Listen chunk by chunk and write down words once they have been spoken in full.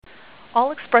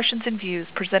All expressions and views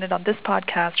presented on this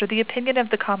podcast are the opinion of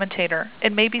the commentator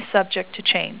and may be subject to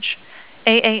change.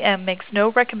 AAM makes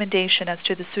no recommendation as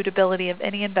to the suitability of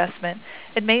any investment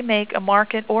and may make a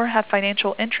market or have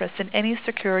financial interest in any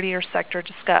security or sector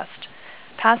discussed.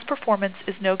 Past performance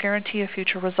is no guarantee of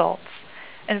future results.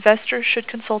 Investors should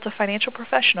consult a financial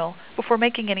professional before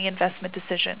making any investment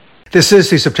decision. This is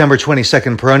the September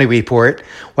 22nd Peroni Report.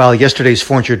 While yesterday's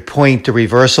 400-point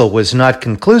reversal was not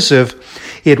conclusive,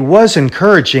 it was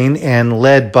encouraging and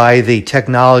led by the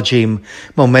technology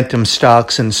momentum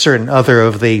stocks and certain other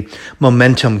of the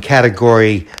momentum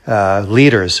category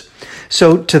leaders.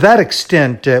 So to that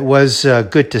extent, it was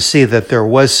good to see that there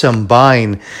was some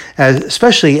buying,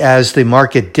 especially as the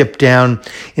market dipped down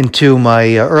into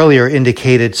my earlier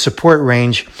indicated support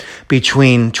range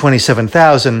between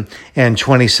 27,000 and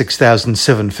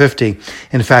 26,750.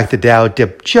 In fact, the Dow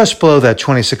dipped just below that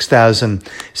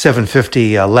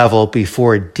 26,750 level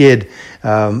before it did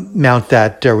mount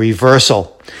that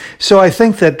reversal. So I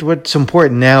think that what's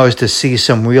important now is to see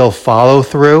some real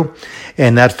follow-through,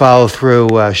 and that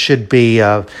follow-through should be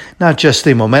not just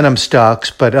the momentum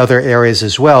stocks, but other areas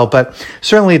as well, but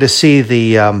certainly to see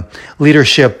the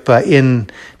leadership in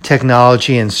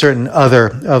technology and certain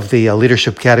other of the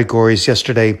leadership categories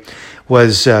yesterday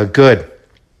was good.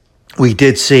 We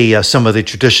did see some of the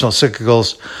traditional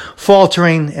cyclicals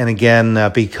faltering, and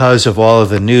again, because of all of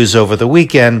the news over the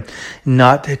weekend,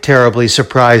 not terribly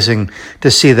surprising to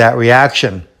see that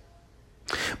reaction.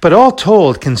 But all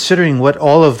told, considering what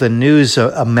all of the news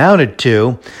amounted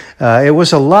to, it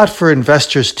was a lot for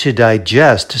investors to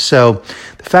digest. So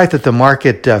the fact that the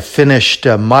market finished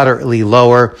moderately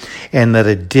lower and that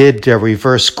it did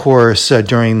reverse course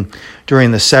during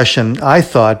the session, I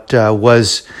thought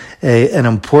was an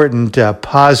important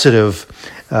positive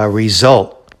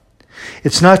result.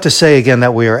 It's not to say, again,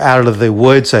 that we are out of the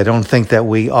woods. I don't think that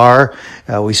we are.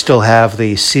 We still have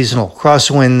the seasonal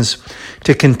crosswinds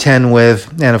to contend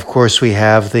with. And, of course, we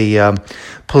have the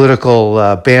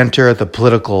political banter, the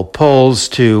political polls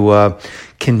to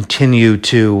continue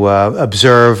to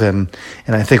observe. And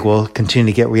I think we'll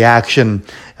continue to get reaction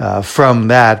from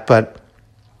that. But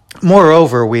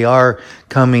moreover, we are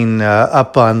coming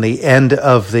up on the end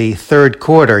of the third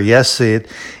quarter. Yes, it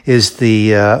is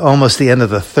the almost the end of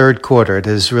the third quarter. It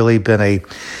has really been a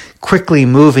quickly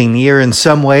moving year in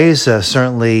some ways.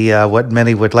 Certainly what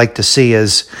many would like to see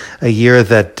is a year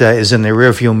that is in the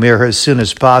rearview mirror as soon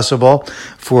as possible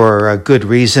for a good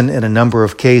reason in a number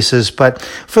of cases. But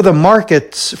for the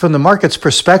markets, from the market's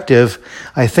perspective,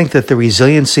 I think that the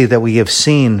resiliency that we have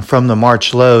seen from the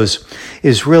March lows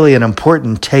is really an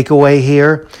important takeaway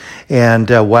here. And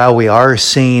while we are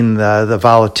seeing the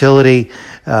volatility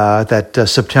that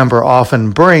September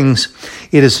often brings,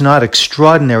 it is not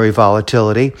extraordinary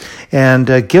volatility.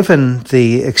 And given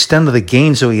the extent of the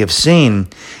gains that we have seen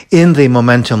in the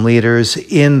momentum leaders,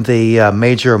 in the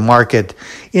major market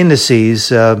indices,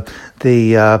 the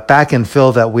back and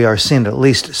fill that we are seeing, at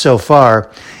least so far,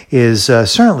 is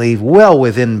certainly well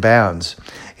within bounds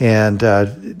and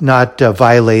not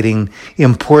violating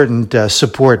important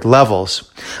support levels.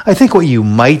 I think what you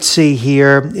might see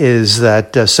here is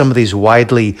that some of these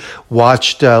widely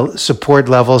watched support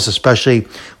levels, especially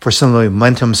for some of the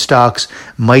momentum stocks,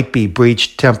 might be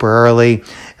breached temporarily.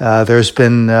 There's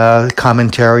been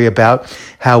commentary about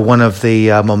how one of the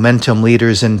momentum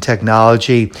leaders in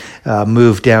technology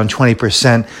moved down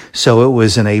 20%, so it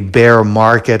was in a bear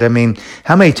market. I mean,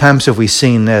 how many times have we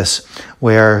seen this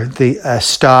where the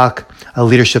stock, a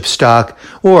leadership stock,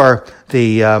 or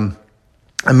the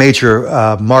a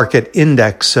major market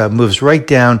index moves right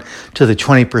down to the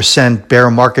 20% bear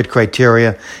market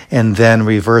criteria and then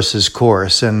reverses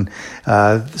course. And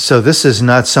so this is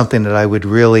not something that I would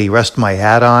really rest my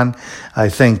hat on. I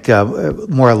think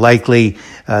more likely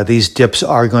these dips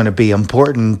are going to be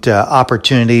important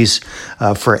opportunities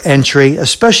for entry,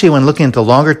 especially when looking at the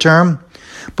longer term.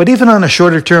 But even on a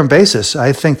shorter term basis,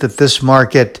 I think that this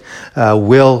market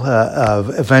will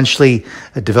eventually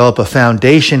develop a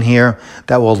foundation here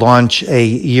that will launch a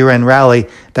year-end rally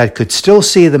that could still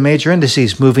see the major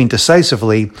indices moving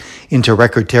decisively into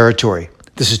record territory.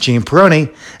 This is Gene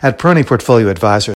Peroni at Peroni Portfolio Advisors.